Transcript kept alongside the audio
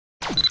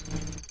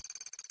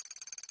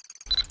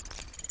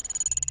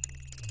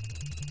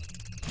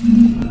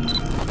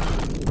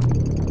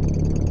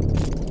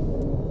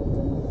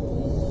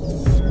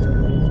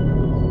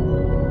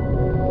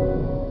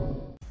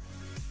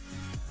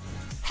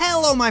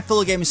Hello my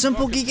fellow gamers,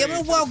 Simple Geek Gamer,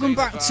 and welcome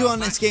back to our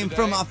next game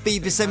from our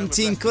FIFA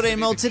 17 career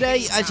mode.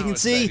 Today, as you can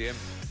see,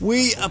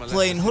 we are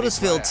playing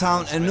Huddersfield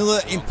Town, another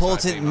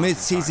important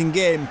mid-season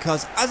game,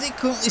 because as it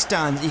currently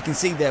stands, you can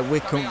see there we're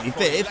currently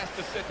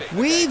 5th.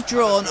 We've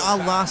drawn our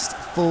last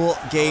 4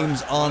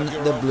 games on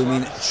the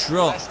blooming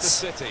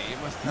trot.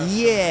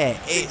 Yeah,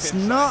 it's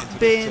not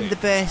been the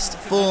best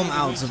form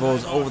out of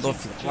us over the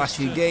last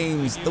few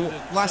games. The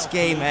last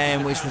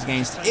game, which was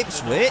against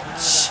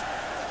Ipswich,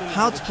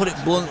 how to put it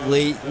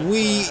bluntly,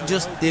 we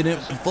just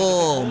didn't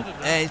perform.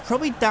 It's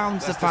probably down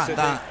to the fact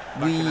that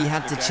we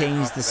had to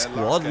change the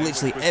squad,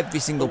 literally every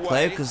single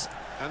player, because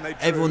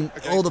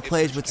all the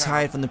players were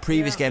tired from the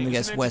previous game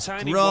against West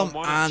Brom,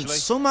 and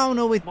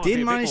somehow we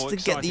did manage to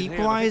get the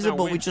equaliser,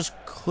 but we just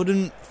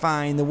couldn't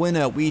find the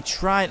winner. We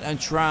tried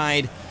and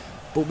tried,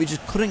 but we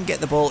just couldn't get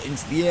the ball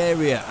into the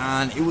area,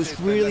 and it was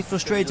really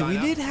frustrating. We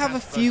did have a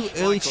few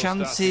early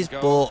chances,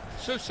 but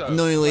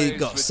annoyingly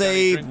got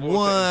saved.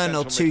 1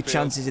 or 2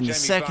 chances in the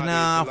second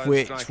half,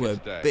 which were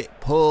a bit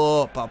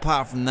poor, but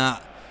apart from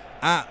that,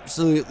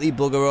 absolutely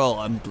bugger all.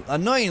 And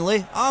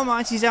annoyingly,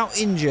 Almighty's out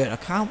injured. I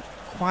can't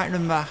quite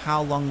remember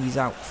how long he's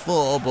out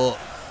for, but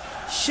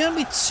shouldn't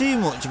be too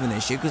much of an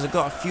issue because I've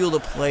got a few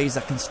other players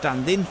that can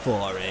stand in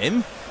for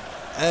him.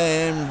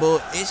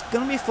 But it's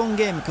going to be a fun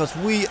game because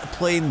we are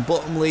playing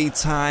bottom league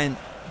side,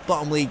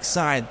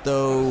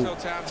 though,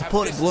 to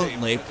put it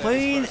bluntly,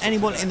 playing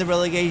anyone in the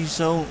relegation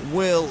zone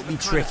will be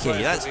tricky,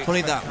 let's put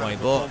it that way,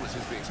 but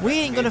we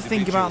ain't going to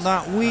think about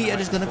that. We are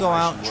just going to go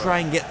out and try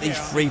and get these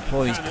 3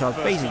 points, because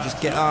basically just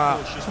get our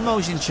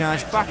promotion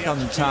charge back on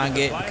the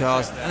target,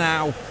 because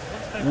now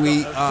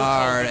we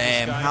are,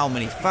 how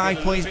many, 5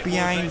 points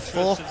behind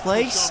 4th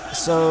place,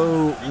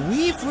 so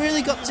we've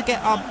really got to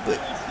get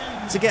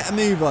a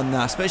move on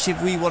that, especially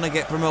if we want to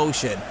get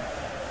promotion.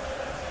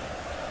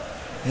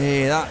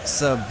 Hey,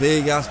 that's a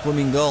big ass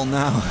blooming goal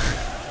now.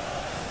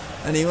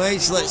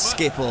 Anyways, let's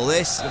skip all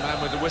this. The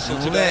man with the whistle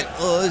let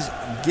us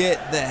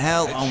get the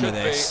hell on with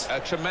this. A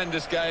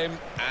tremendous game,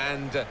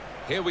 and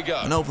here we go.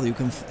 And hopefully we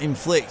can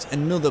inflict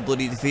another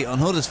bloody defeat on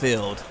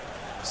Huddersfield.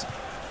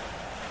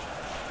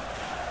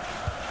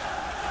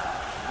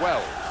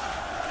 Well.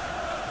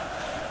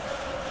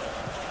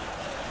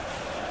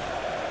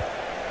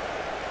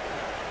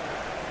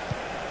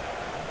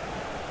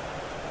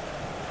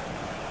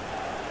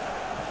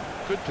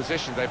 Good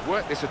position. They've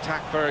worked this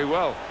attack very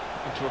well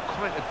into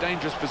quite a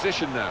dangerous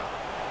position now.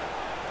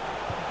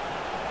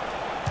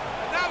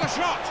 Now the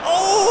shot.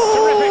 Oh!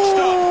 Terrific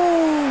stop.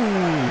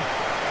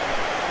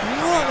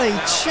 What a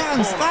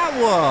chance that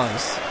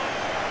was!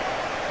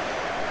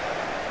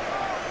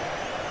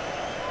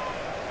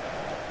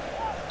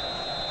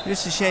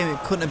 Just a shame it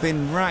couldn't have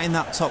been right in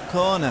that top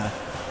corner.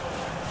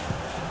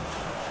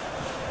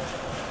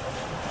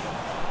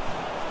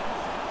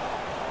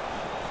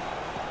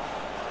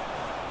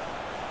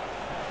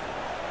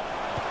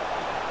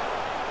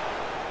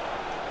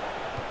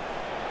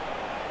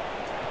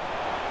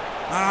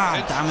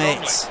 Ah, damn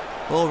it.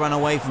 Ball ran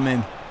away from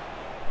him.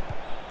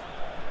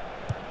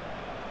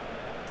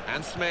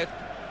 And Smith.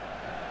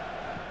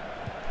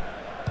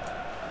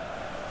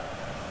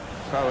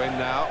 Throw in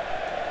now.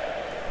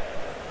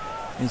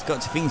 He's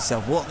got to think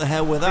himself, what the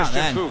hell with that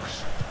then?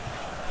 Fuchs.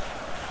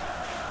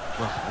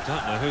 Well, I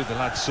don't know who the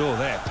lad saw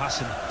there,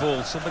 passing the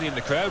ball. Somebody in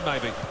the crowd,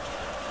 maybe.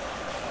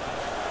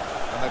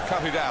 And they've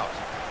cut it out.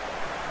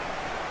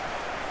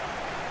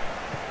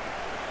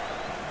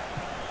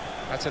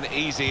 That's an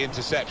easy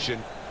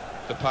interception.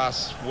 The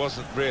pass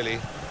wasn't really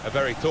a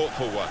very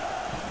thoughtful one.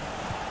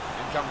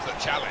 In comes the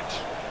challenge.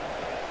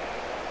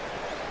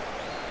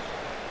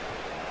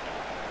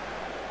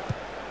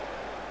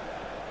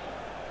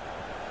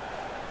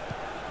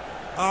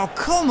 Oh,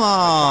 come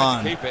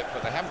on! Tried to keep it,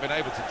 but they haven't been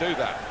able to do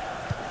that.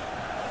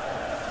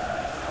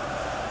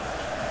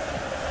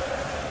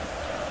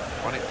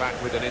 Won it back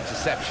with an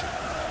interception.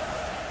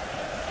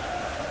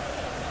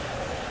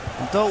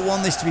 I don't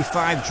want this to be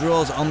 5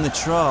 draws on the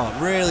trot,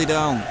 really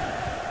don't.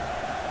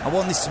 I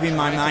want this to be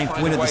my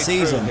 9th win of the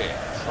season.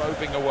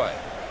 Probing away.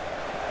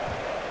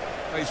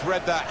 He's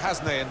read that,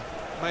 hasn't he, and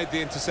made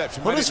the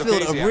interception.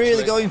 Huddersfield are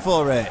really going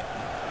for it.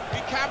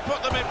 He can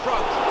put them in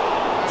front.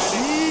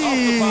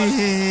 Gee,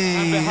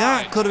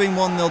 that could have been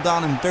 1-0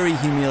 down and very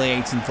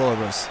humiliating for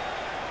us.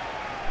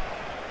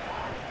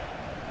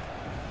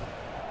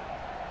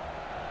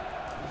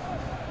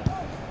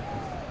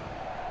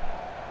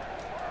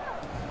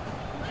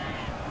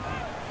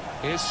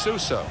 Here's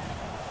Suso.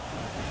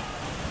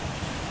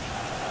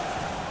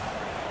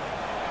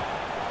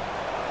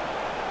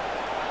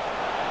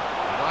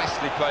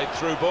 Nicely played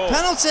through ball.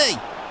 Penalty!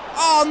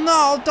 Oh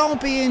no, don't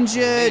be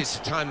injured. Needs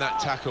to time that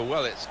tackle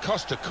well. It's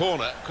cost a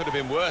corner. Could have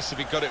been worse if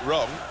he got it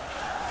wrong.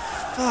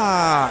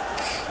 Fuck.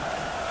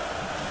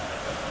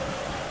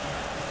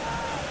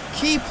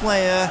 Key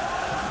player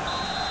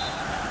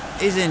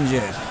is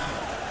injured.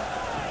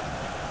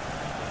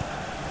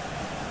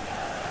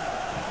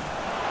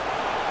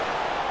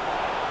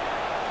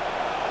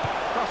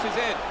 Crosses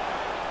in.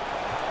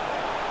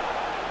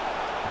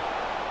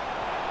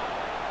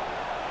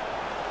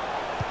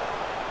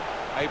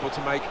 able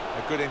to make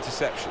a good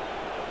interception.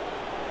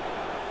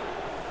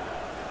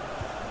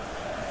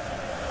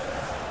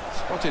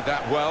 Spotted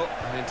that well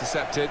and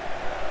intercepted.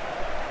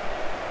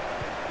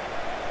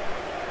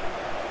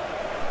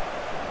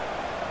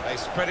 They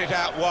spread it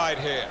out wide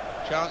here.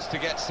 Chance to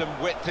get some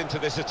width into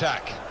this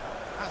attack.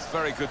 That's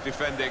very good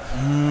defending.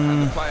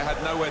 And the player had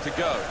nowhere to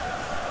go.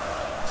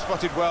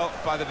 Spotted well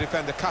by the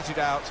defender, cut it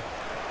out.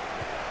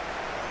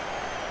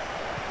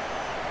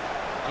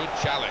 Good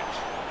challenge.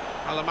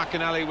 Alan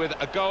McInally with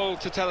a goal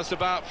to tell us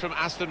about from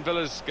Aston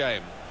Villa's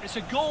game. It's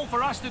a goal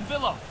for Aston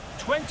Villa.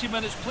 20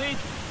 minutes played,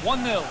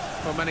 1-0.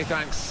 Well, many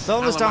thanks. Don't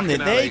understand it.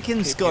 They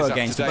can score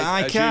against, but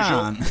I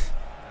can't.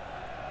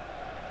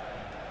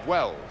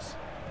 Wells.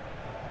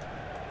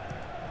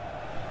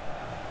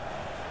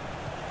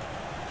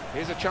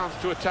 Here's a chance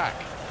to attack.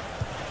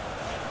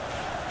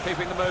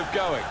 Keeping the move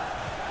going.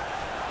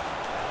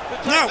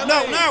 No.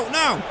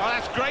 Oh,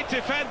 that's great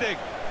defending.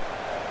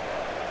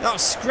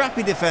 That's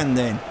scrappy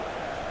defending.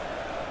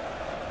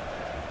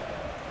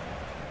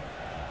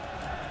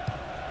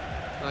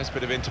 Nice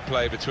bit of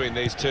interplay between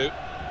these two.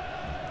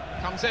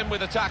 Comes in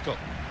with a tackle.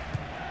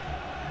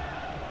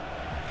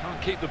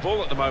 Can't keep the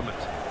ball at the moment.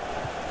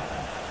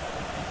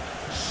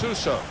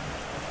 Suso.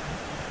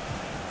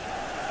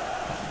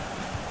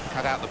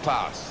 Cut out the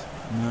pass.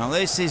 No,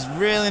 this is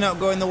really not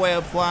going the way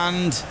I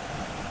planned.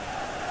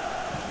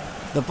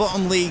 The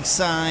bottom league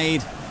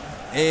side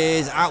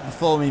is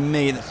outperforming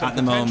me at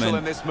the moment.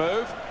 In this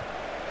move.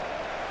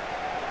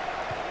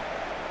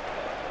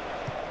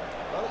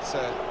 Well, it's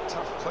a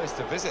tough place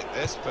to visit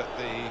this, but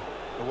the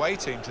away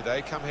team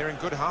today come here in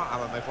good heart,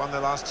 Alan. They've won their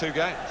last 2 games.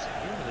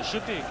 Yeah, they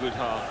should be in good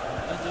heart.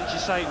 And as you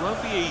say, it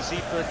won't be easy,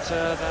 but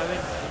they're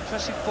in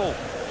impressive form.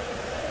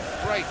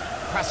 Great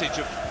passage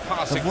of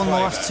passing. They've won the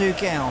last 2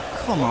 games. Oh,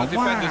 come on,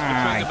 defenders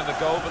between why? them and the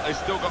goal, but they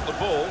still got the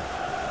ball.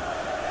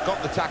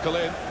 Got the tackle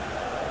in.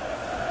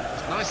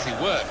 It's nicely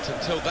worked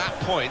until that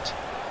point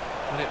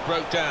when it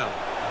broke down.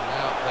 And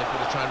now they've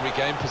got to try and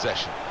regain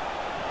possession.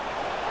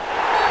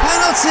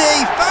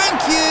 Penalty!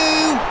 Thank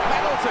you!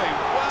 Penalty!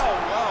 Well.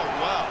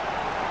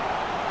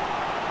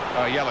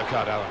 Oh, yellow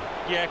card, Alan.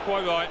 Yeah,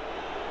 quite right.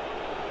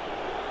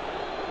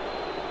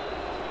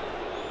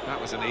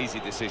 That was an easy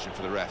decision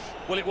for the ref.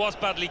 Well, it was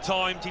badly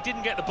timed. He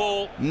didn't get the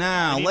ball.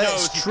 Now,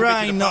 let's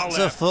try not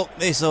to fuck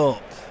this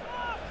up.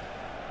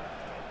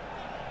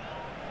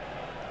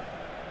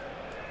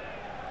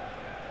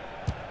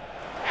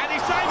 And he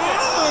saved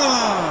it!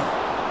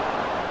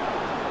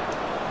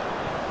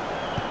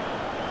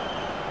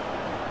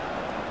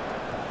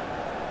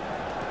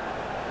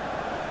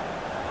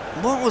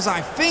 What was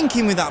I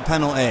thinking with that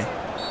penalty?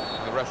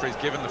 The referee's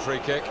given the free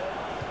kick.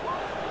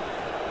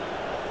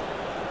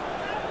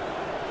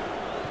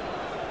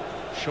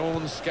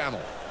 Sean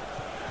Scannell.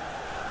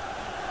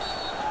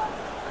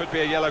 Could be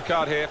a yellow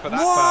card here for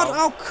that What? foul.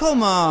 Oh,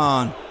 come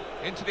on.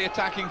 Into the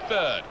attacking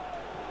third.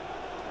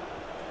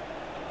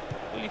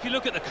 Well, if you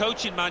look at the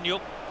coaching manual,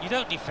 you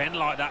don't defend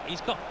like that.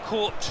 He's got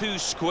caught too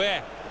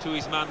square to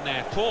his man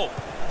there. Poor.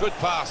 Good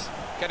pass,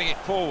 getting it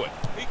forward.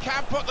 He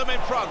can put them in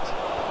front.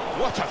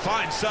 What a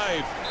fine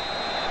save.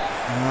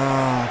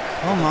 Oh,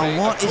 come on.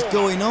 What is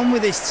going on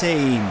with this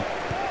team?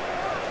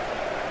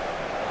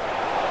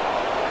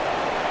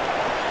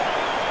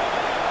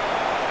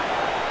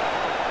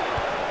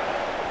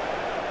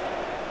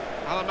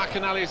 Alan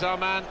McInally is our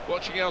man,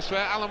 watching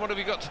elsewhere. Alan, what have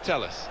you got to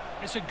tell us?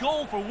 It's a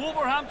goal for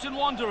Wolverhampton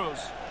Wanderers.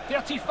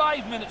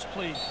 35 minutes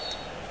played.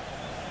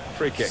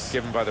 Free kick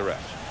given by the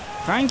ref.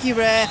 Thank you,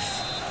 ref.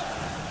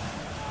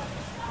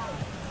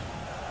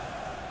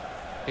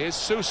 Here's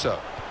Suso.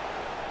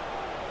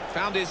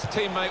 Found his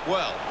teammate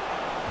well.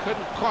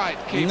 Couldn't quite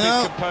keep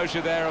his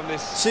composure there on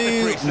this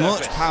Too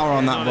much power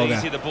on that bugger.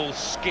 Easy, the ball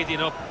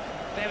skidding up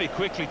very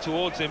quickly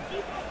towards him.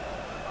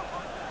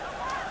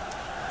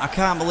 I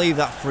can't believe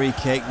that free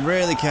kick.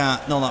 Really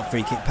can't. No, not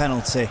free kick.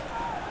 Penalty.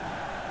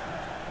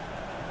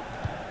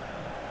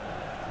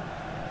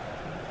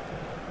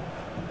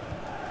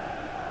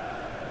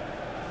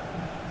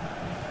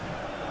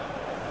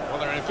 Well,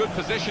 they're in a good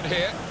position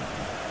here.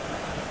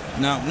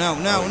 No.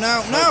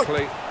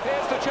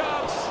 Here's the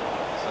chance.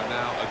 So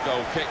now a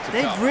goal kick to come.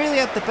 They've really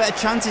had the better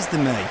chances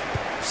than me.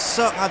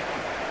 Had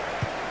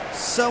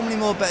so many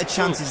more better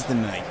chances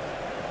than me.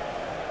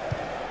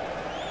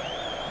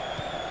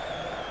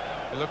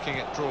 We're looking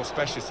at draw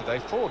specialists today.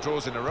 4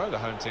 draws in a row the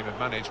home team have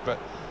managed, but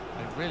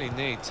they really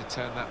need to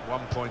turn that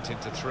 1 point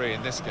into 3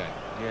 in this game.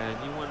 Yeah,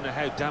 and you wonder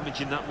how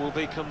damaging that will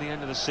be come the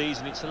end of the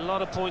season. It's a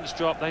lot of points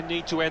dropped. They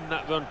need to end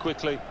that run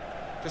quickly.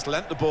 Just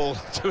lent the ball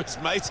to his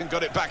mate and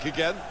got it back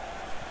again.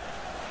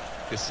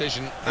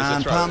 Decision is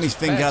and a throw. part of me's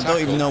thinking, I don't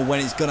even know when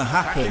it's going to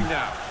happen.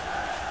 Now.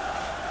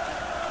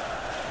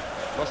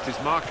 Lost his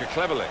marker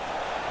cleverly.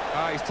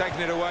 He's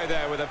taken it away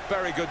there with a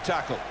very good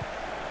tackle.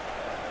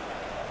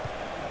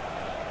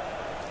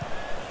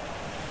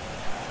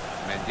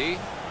 Mendy.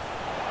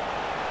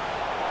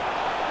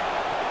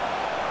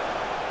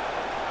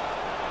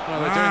 Well,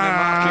 they're doing their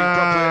marking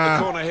properly in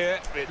the corner here.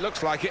 It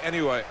looks like it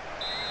anyway.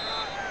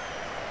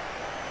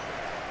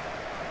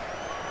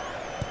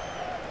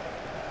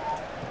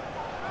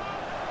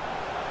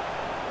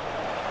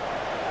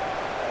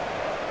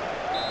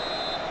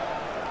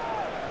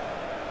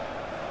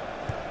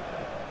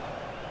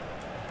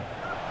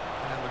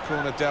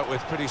 Corner dealt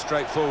with pretty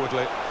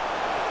straightforwardly.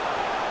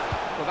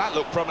 Well, that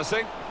looked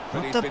promising.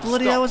 What the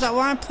bloody hell was that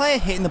line player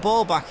hitting the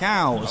ball back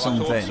out or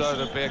something? I thought so.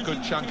 There'd be a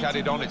good chunk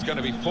added on. It's going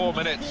to be 4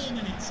 minutes.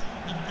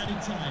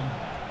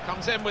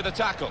 Comes in with a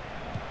tackle.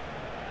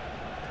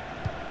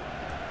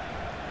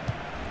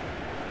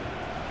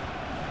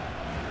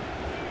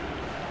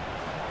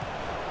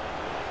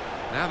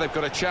 Now they've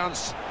got a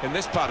chance in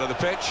this part of the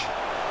pitch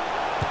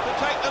to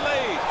take the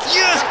lead.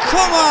 Yes,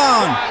 come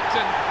on! Quiet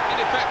and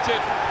ineffective.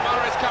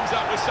 Mahrez comes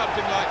up with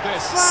something like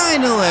this.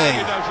 Finally!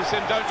 You notice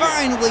him, don't you?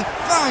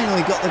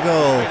 Finally got the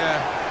goal. Been a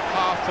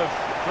half of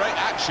great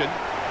action,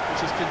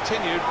 which has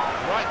continued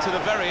right to the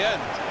very end.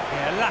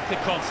 Yeah, lack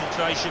of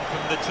concentration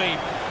from the team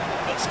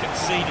that's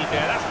conceded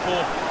there. That's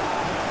poor.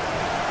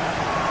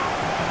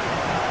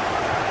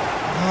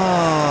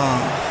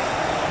 Oh,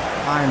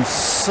 I'm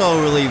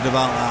so relieved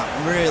about that.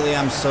 Really,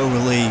 I'm so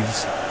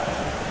relieved.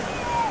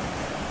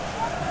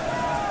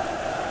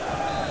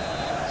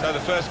 So the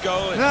first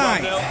goal is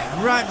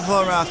 1-0. Right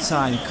before half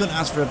time. Couldn't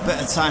ask for a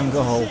better time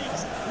goal.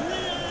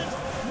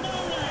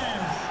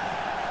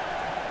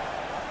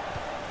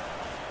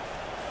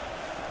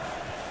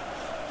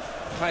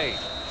 Hey.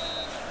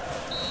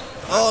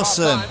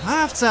 Awesome.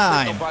 Half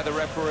time. By the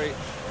referee.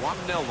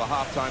 1-0 the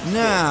half-time score.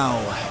 Now,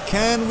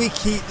 can we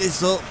keep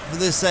this up for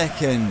the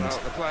second?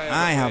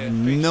 I have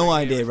no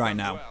idea right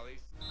now.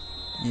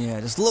 Yeah,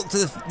 just look to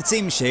the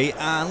team sheet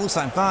and it looks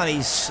like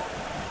Vardy's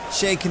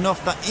shaken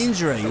off that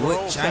injury,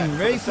 which I'm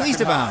very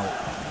pleased about.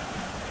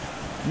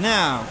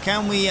 Now,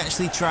 can we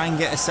actually try and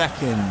get a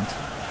second?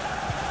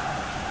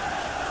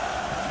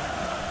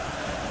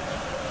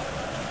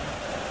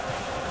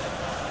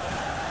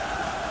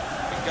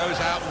 It goes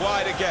out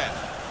wide again.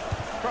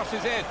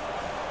 Crosses in.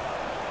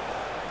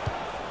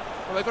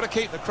 Well, they've got to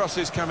keep the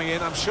crosses coming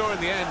in. I'm sure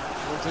in the end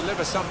we'll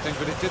deliver something,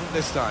 but it didn't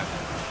this time.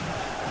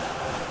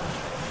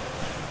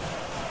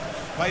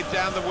 Played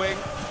down the wing,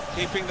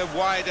 keeping the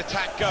wide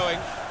attack going.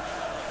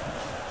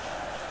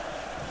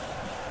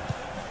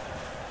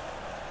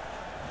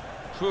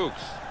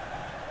 Fuchs.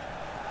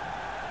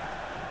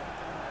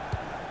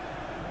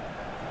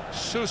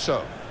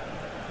 Suso.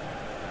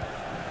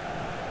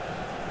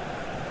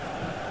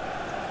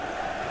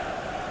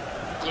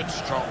 Good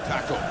strong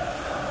tackle.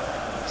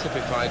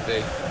 Typified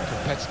the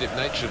competitive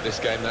nature of this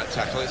game, that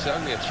tackle. It's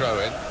only a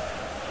throw-in.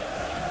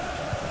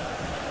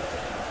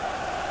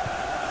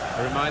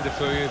 A reminder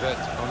for you that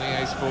on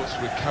EA Sports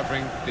we're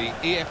covering the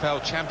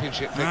EFL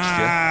Championship fixture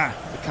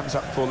that comes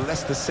up for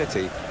Leicester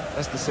City.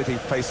 Leicester City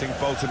facing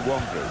Bolton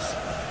Wanderers.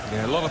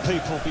 Yeah, a lot of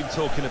people have been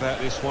talking about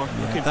this one.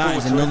 Yeah, that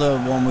is another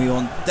one we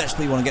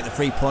desperately want to get the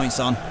 3 points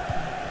on.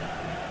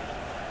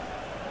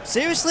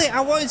 Seriously,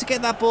 I wanted to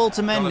get that ball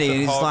to Mendy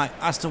and he's like,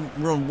 has to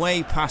run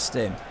way past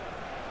him.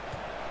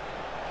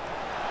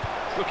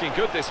 It's looking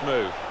good, this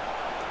move.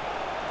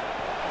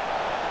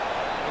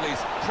 Well, he's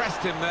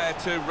pressed him there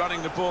to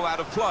running the ball out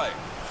of play.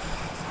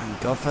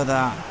 Thank God for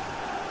that.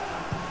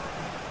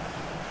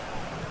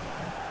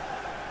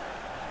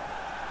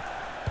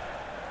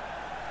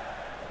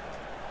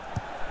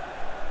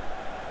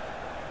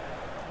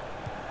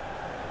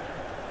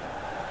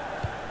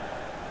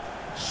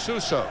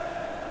 Suso.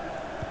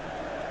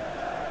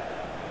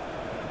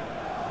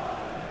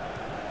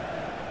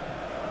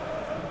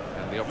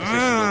 And the opposition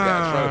will get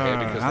a throw here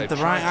because had they've the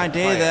tried right to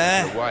idea play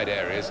there. in the wide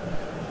areas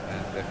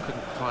and they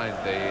couldn't find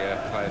the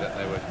player that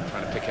they were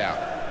trying to pick out.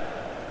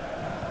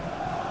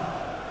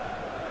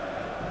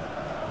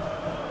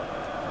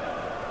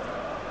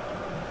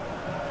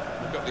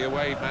 We've got the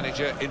away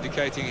manager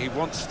indicating he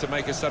wants to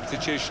make a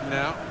substitution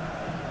now.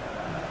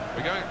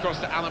 We're going across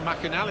to Alan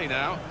McInally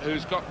now,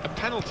 who's got a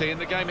penalty in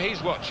the game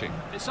he's watching.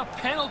 It's a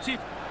penalty.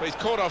 But he's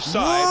caught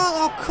offside.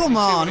 What? Oh, come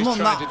on.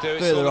 Wasn't that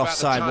further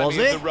offside, was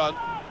it?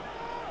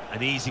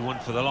 An easy one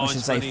for the I lines.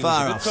 should say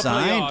far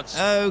offside.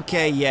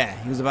 Okay, yeah,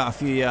 he was about a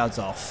few yards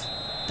off.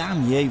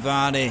 Damn you,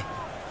 Vardy.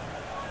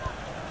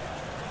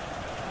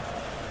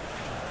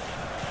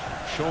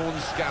 Sean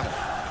Scannell.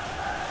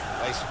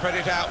 They spread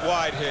it out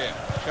wide here.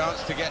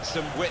 Chance to get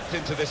some width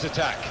into this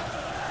attack.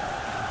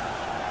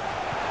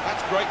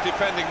 That's great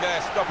defending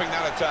there, stopping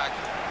that attack.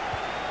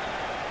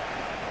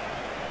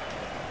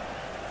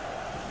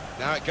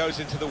 Now it goes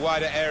into the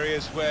wider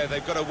areas where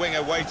they've got a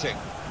winger waiting.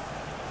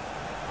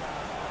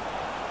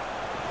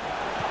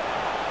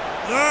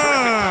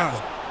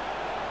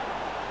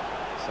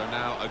 So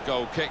now a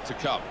goal kick to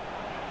come.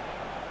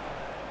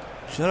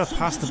 Should have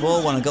passed the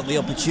ball when I got the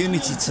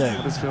opportunity to.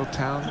 Huddersfield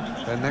Town,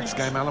 their next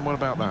game, Alan, what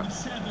about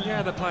that?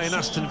 Yeah, they're playing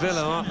Aston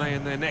Villa, aren't they,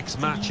 in their next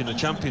match in the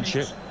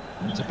Championship?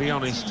 And to be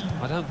honest,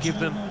 I don't give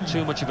them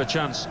too much of a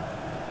chance.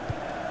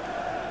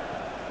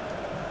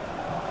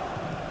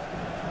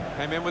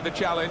 Came in with the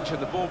challenge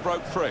and the ball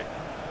broke free.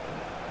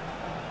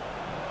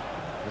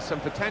 There's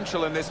some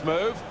potential in this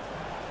move.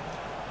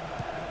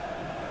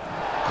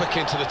 Quick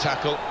into the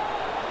tackle.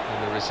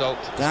 And the result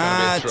is going to be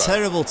a throw.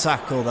 Terrible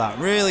tackle, that.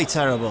 Really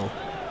terrible.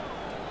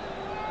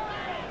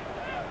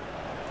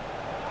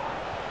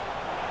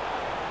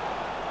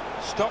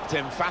 Stopped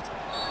him, fat.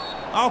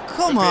 Oh,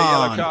 come Could be a on.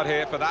 yellow card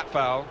here for that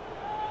foul.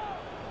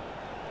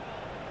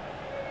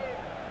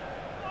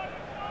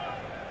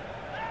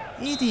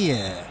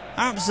 Idiot.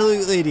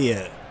 Absolute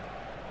idiot.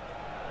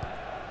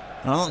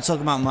 And I'm not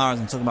talking about Mars,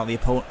 I'm talking about the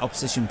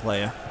opposition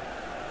player.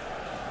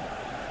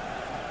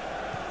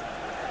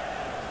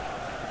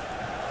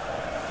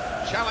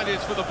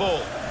 Challenges for the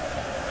ball.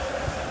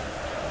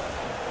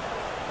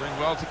 Doing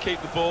well to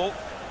keep the ball.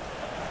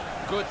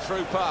 Good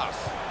through pass.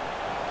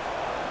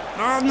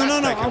 Oh, no.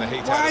 Taking the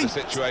heat out of the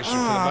situation for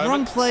the moment.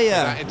 Wrong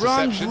player.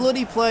 Wrong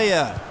bloody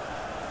player.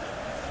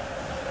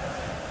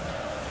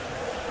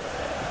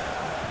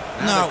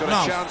 Now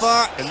No,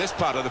 fuck. In this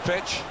part of the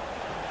pitch.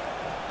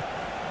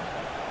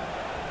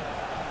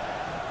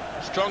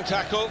 Strong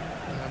tackle,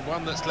 and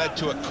one that's led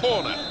to a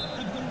corner.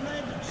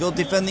 Good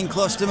defending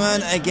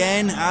Klosterman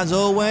again, as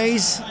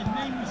always.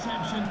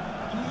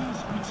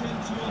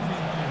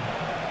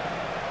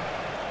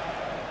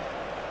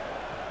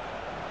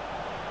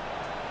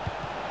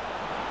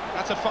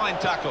 That's a fine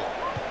tackle.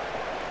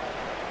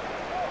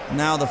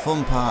 Now the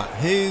fun part.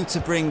 Who to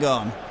bring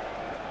on?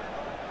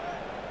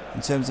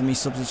 In terms of me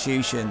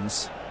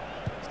substitutions.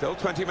 Still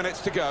 20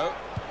 minutes to go.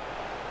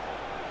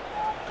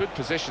 Good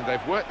position.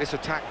 They've worked this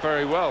attack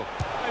very well.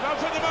 They've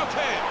opened them up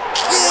here.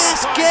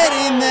 Yes, get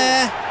in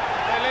there.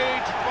 They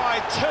lead by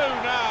 2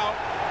 now.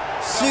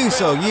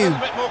 Suso, you. A little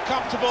bit more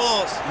comfortable.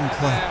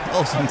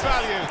 Awesome. Good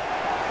value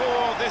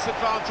for this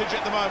advantage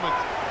at the moment.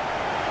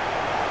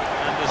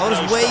 I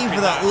was waiting for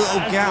that little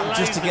gap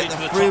just to get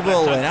the through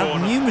ball in. I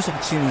had numerous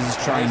opportunities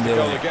to try and do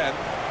it. Again.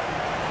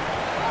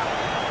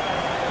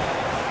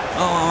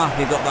 Oh, I'm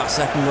happy I got that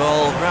second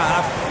goal. Right,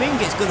 I think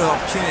it's good an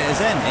opportunity as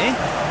any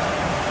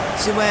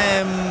to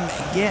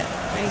get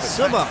a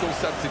sub up.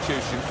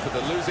 Substitution for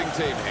the losing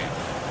team here.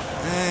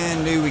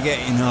 And who are we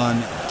getting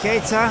on?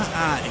 Keita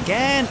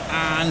again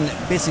and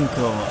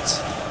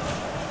Bittencourt.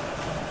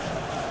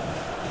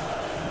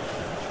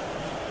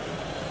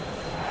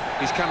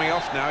 He's coming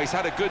off now. He's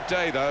had a good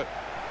day though,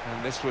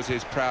 and this was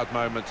his proud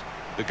moment.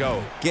 The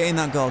goal. Getting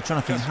that goal.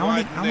 Trying to think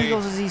how many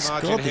goals has he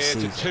scored this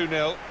season?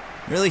 2-0.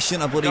 Really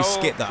shouldn't have bloody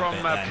skipped that from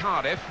bit then.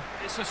 Cardiff.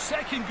 It's a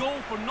second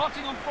goal for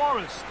Nottingham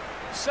Forest.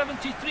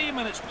 73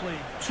 minutes played.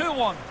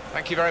 2-1.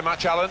 Thank you very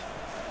much, Alan.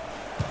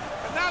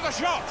 And now the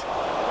shot.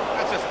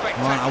 That's a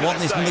spectacular Right, I want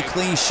this another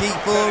clean sheet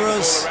for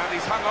us.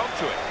 He's hung on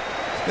to it.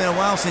 It's been a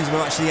while since we've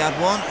actually had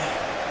one.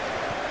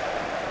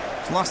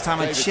 So last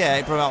time I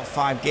checked, probably about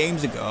 5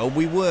 games ago,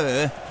 we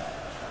were.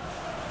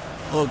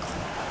 Look,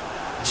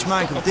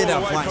 Schmeichel did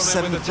have like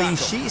 7 clean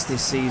sheets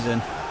this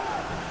season.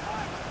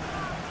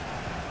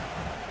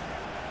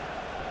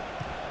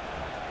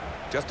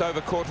 Just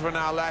over quarter of an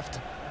hour left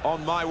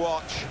on my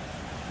watch.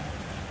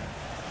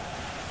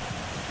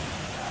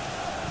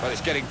 Well,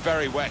 it's getting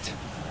very wet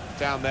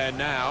down there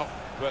now,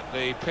 but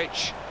the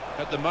pitch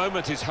at the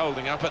moment is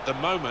holding up at the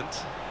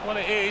moment. Well,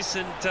 it is,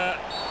 and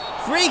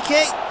free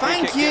kick,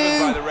 thank you.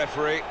 Given by the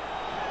referee,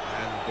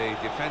 and the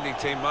defending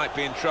team might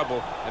be in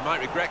trouble. They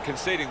might regret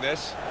conceding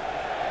this.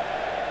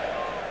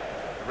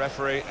 The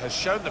referee has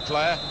shown the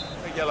player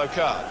a yellow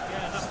card.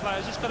 yeah, that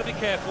player's just got to be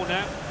careful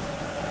now.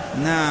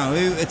 Now,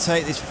 who to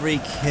take this free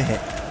kick?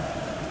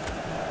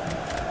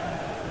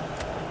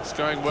 It's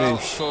going well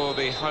Oosh. for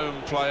the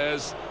home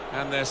players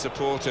and their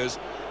supporters.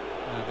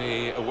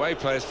 The away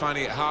players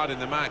finding it hard in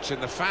the match,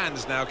 and the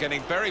fans now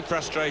getting very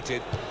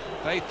frustrated.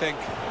 They think,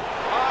 it's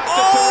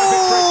a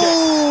terrific free kick.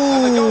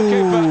 And the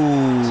goalkeeper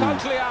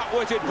totally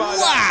outwitted by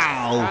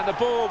that. And the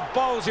ball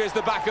bulges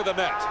the back of the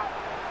net.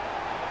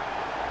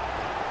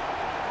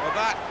 Well,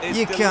 that is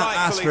you can't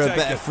ask for a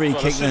better free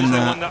kick than As soon as they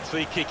that. won that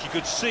free kick, you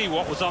could see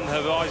what was on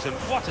the horizon.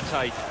 What a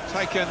take.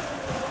 Taken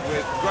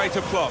with great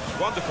aplomb.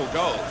 Wonderful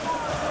goal.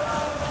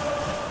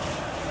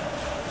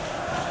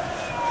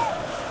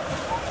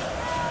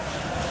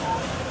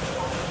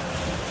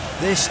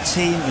 This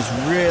team is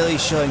really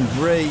showing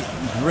great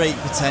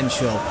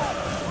potential.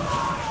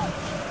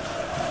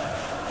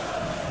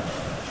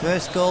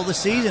 First goal of the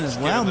season as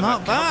well,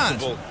 not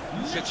bad.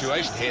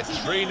 Situation here,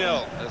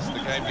 3-0 as the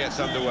game gets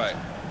underway.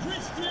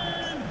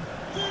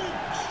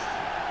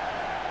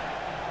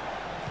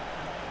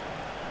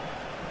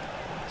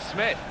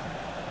 Smith.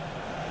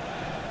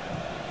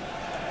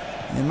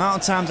 The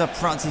amount of times I've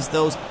practiced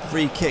those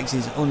free kicks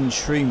is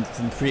untrue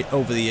from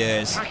over the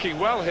years. Attacking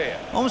well here.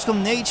 Almost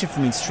come nature for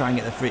me to try and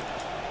get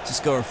to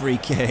score a free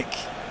kick.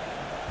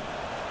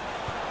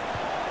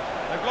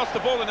 They've lost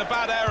the ball in a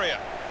bad area.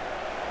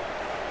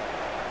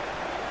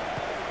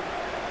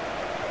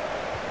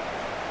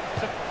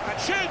 And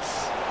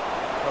shoots.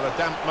 Well, a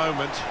damp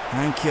moment.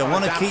 Thank you. I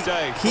want to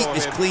keep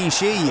this clean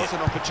sheet. It was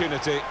an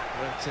opportunity,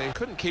 but he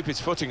couldn't keep his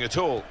footing at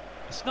all.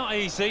 It's not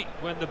easy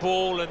when the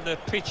ball and the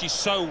pitch is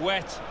so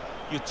wet.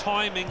 Your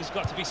timing's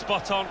got to be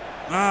spot on.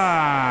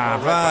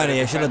 Ah, righty,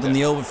 I should have done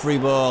the over free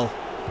ball.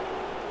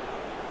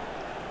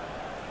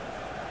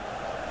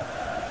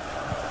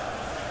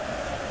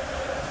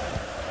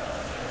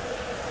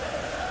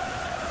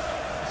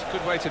 It's a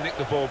good way to nick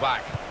the ball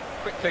back.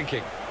 Quick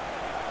thinking.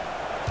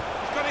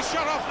 He's got his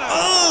shot off now.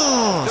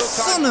 Oh,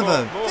 son of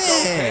a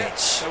bitch.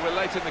 So we're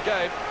late in the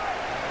game,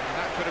 and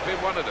that could have been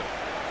one of them.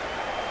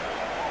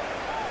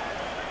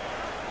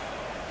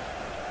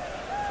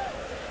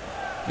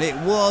 It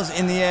was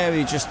in the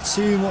area, just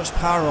too much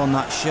power on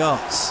that shot.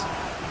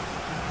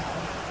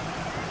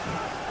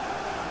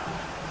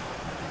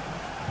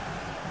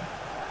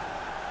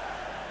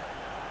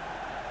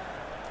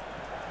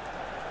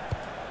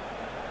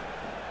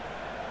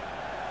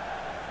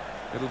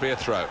 It'll be a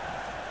throw.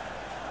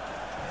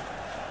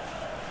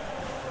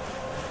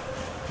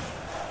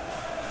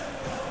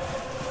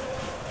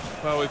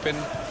 Well, we've been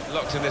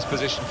locked in this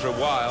position for a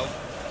while.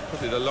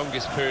 Probably the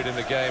longest period in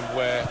the game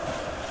where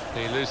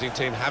the losing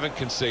team haven't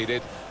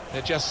conceded.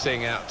 They're just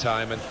seeing out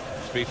time, and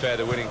to be fair,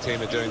 the winning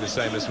team are doing the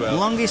same as well.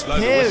 Longest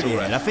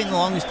period? I think the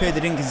longest period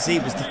they didn't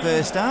concede was the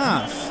first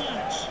half.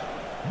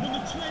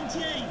 Number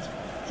 28,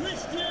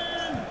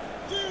 Christian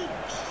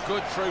Fuchs.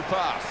 Good through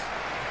pass.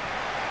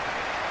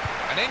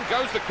 And in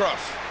goes the cross.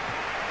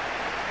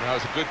 That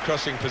was a good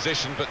crossing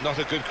position, but not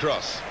a good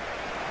cross.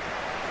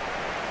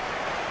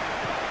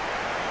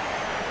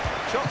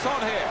 Shots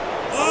on here.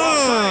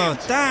 Oh,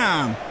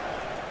 damn.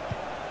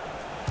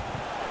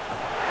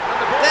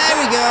 There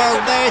we go,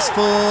 there's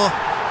 4.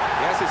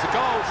 Yes, it's a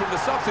goal from the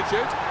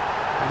substitute,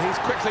 and he's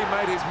quickly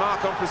made his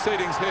mark on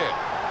proceedings here.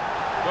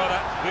 Well,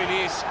 that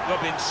really is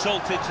rubbing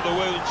salt into the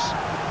wounds.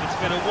 It's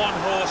been a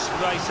one-horse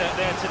race out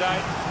there today.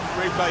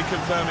 Replay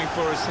confirming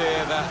for us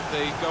here that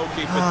the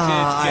goalkeeper did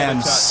I get am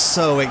a touch.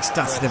 So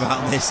ecstatic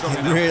about this, I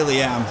really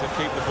am. To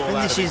keep the ball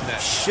I out think of his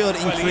net. should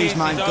increase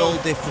my goal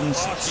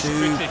difference to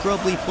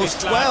probably plus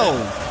 12.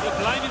 He'll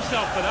blame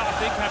himself for that, I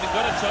think, having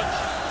got a touch.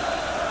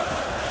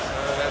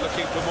 So they're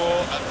looking for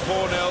more at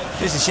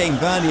 4-0. Just a shame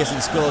Burnley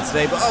hasn't scored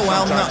today, but oh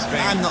well,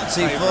 I'm not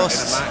too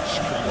fussed. In a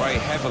match can weigh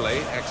heavily,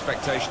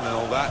 expectation and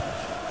all that.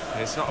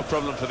 It's not a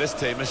problem for this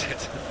team, is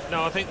it?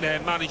 No, I think their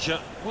manager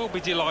will be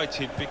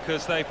delighted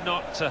because they've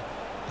not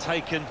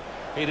taken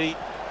it.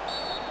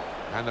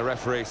 And the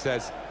referee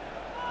says,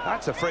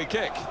 that's a free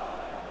kick.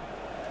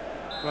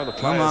 Well, the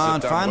Come players on,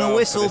 have done final well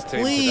whistle, for this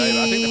team today,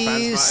 but I think the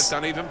fans please. might have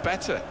done even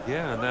better.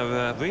 Yeah, and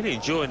they're really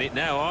enjoying it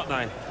now, aren't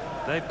they?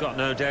 They've got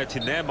no doubt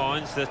in their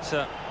minds that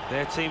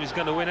their team is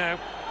going to win out.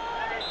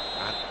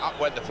 And up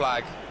went the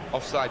flag,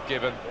 offside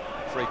given,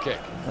 free kick.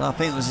 And I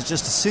think it was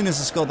just as soon as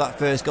they scored that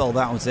first goal,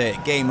 that was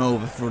it. Game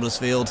over for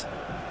Huddersfield.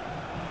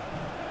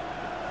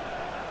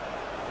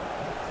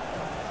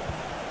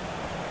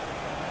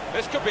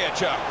 This could be a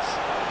chance.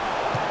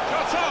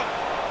 Shot on!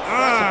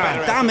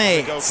 Damn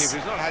it! The goalkeeper,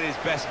 he's not had his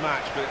best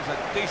match, but it's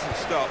a decent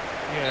stop.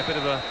 Yeah, a bit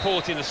of a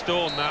port in a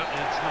storm, that.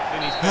 It's not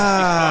been his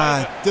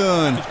best display, but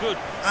done. it was good.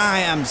 I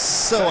am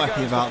so There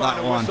happy goes about the that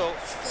final one. whistle.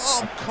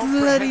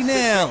 Bloody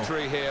nail.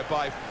 Victory here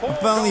by 4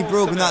 I've only goals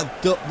broken to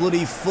that nil.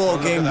 bloody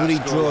 4-game bloody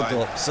draw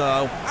scoreline. up, so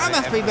I'm And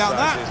it happy about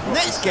that. emphasises what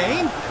Next we said game,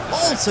 in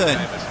the second Bolton.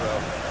 game as well.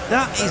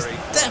 That is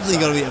definitely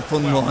going to be a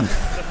fun one. The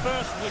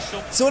first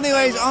whistle. So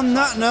anyways, on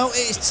that note,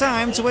 it's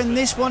time to end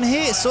this one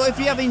here. So if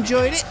you have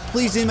enjoyed it,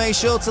 please do make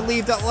sure to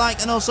leave that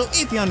like. And also,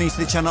 if you're new to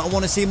the channel and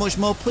want to see much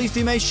more, please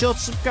do make sure to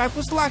subscribe.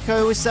 Because like I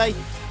always say,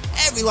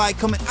 every like,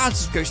 comment and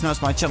subscription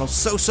helps my channel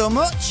so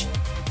much.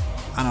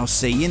 And I'll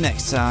see you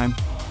next time.